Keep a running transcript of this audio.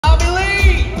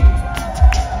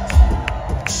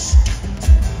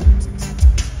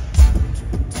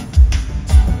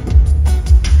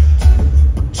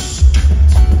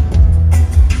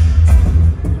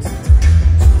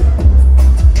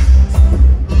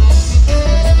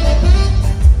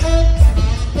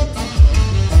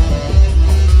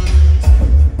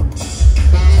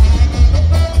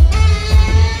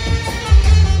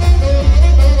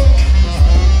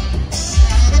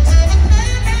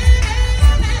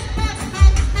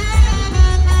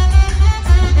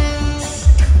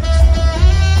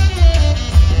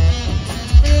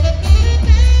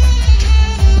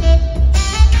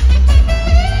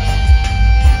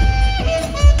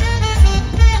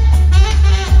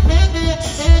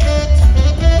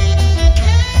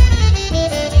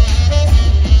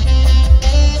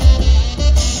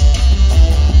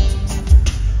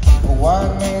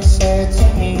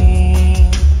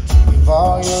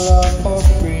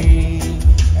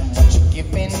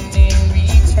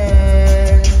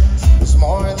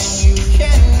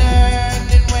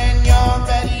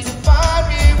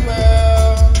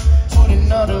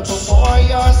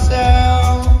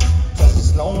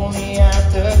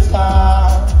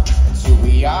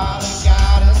we all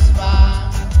got a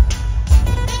spot.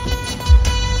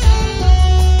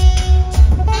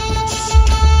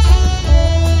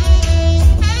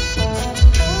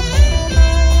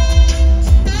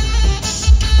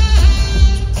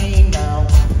 Hey now,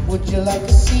 would you like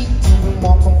a seat? You've been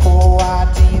walking for a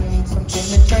while. Do you need something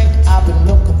to drink? I've been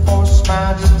looking for a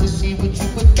smile just to see what you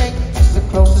would think. It's the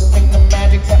closest thing to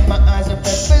magic that my eyes have ever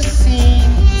seen.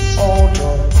 Oh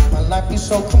Lord, my life is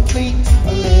so complete.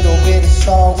 A little bit of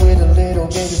salt with a little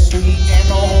bit of sweet, and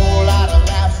a whole lot of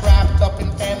laughs wrapped up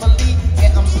in family.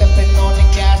 Yeah, I'm stepping on the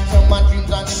gas till my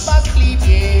dreams are in my sleep.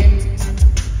 Yeah,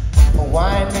 but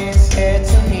why man said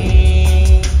to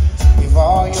me, give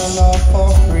all your love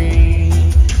for free,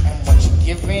 and what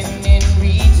you're giving in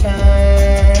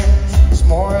return is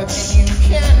more than you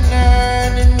can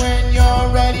earn. And when you're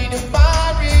ready to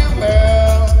buy real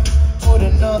well, put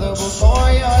another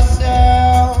before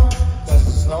yourself, 'cause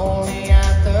it's lonely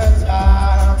at the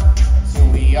top, so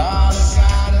we all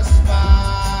got a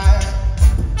spot.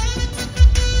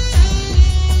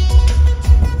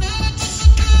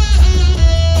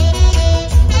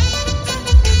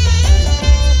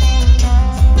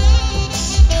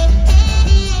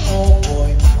 Oh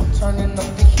boy, I'm turning up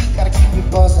the heat, gotta keep it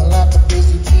buzzing like a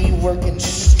busy bee, working in the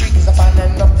street, 'cause I find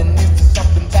that nothing is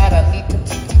something that I need to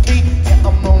be complete. Yeah,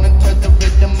 I'm rolling to the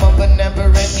rhythm of a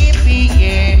never-ending beat.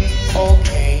 Yeah,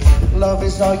 okay, love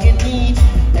is all you need.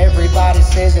 Everybody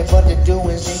says it, but the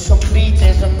doing's incomplete.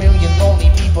 There's a million lonely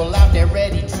people out there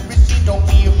ready to receive. Don't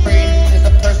be afraid, there's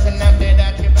a person out there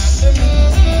that you're about to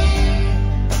meet.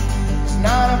 It's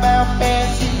not about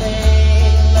fancy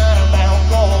things, not about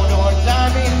gold or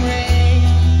diamond rings.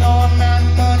 No amount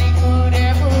of money could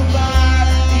ever buy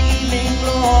the evening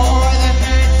glow or the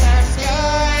nighttime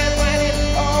sky. When it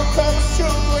all comes to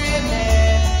an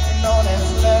end, and all that's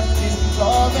left is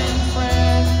love and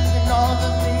friends, and all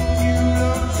the things you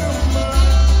love too much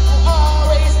will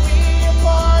always be a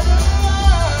part of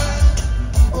life.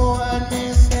 One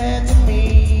man said to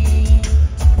me,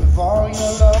 give all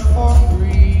your love for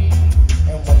free,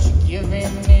 and what you're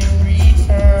giving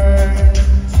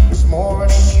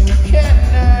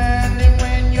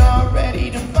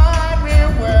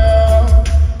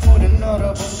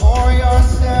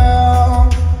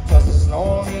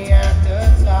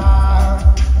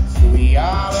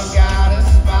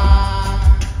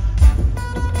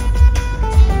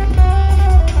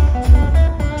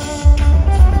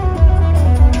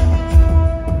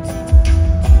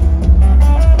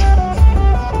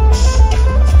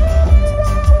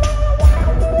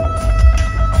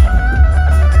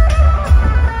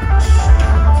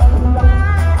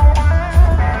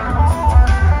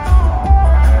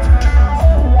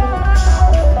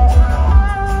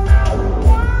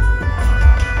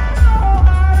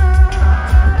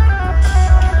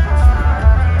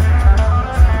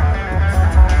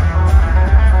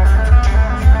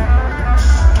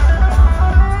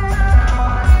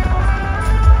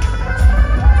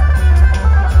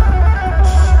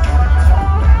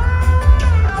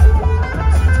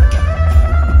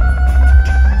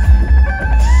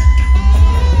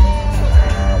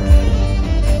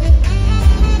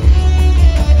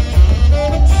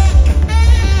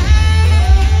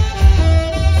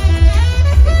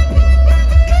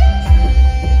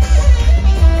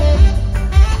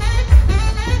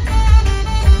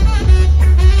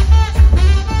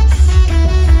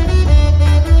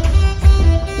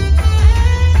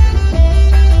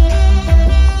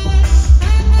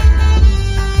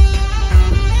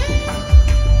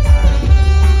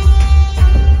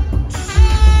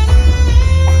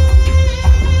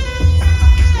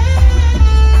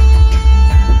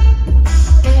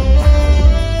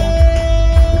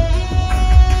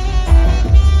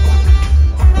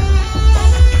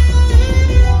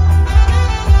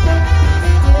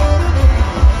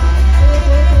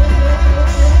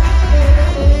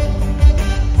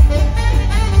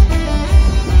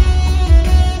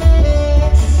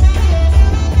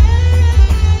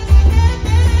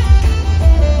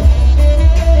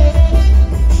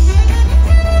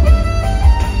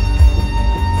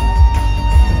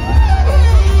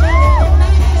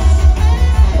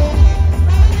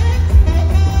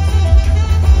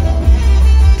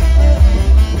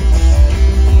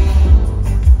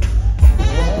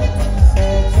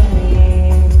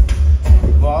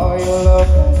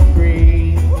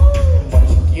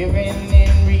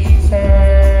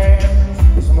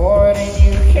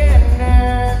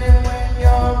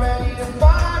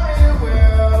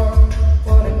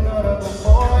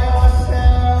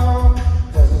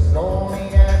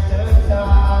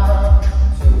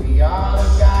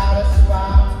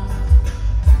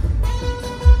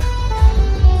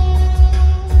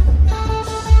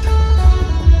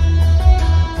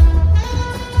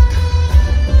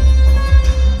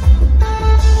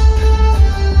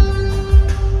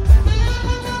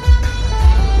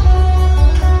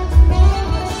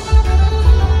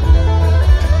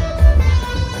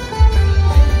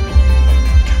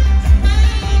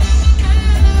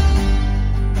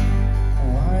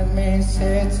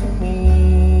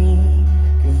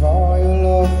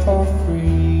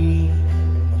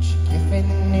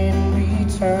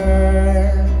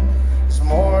return is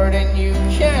more than you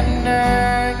can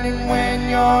earn. And when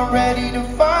you're ready to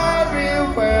find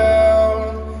real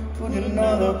well, put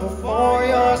another before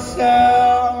yourself.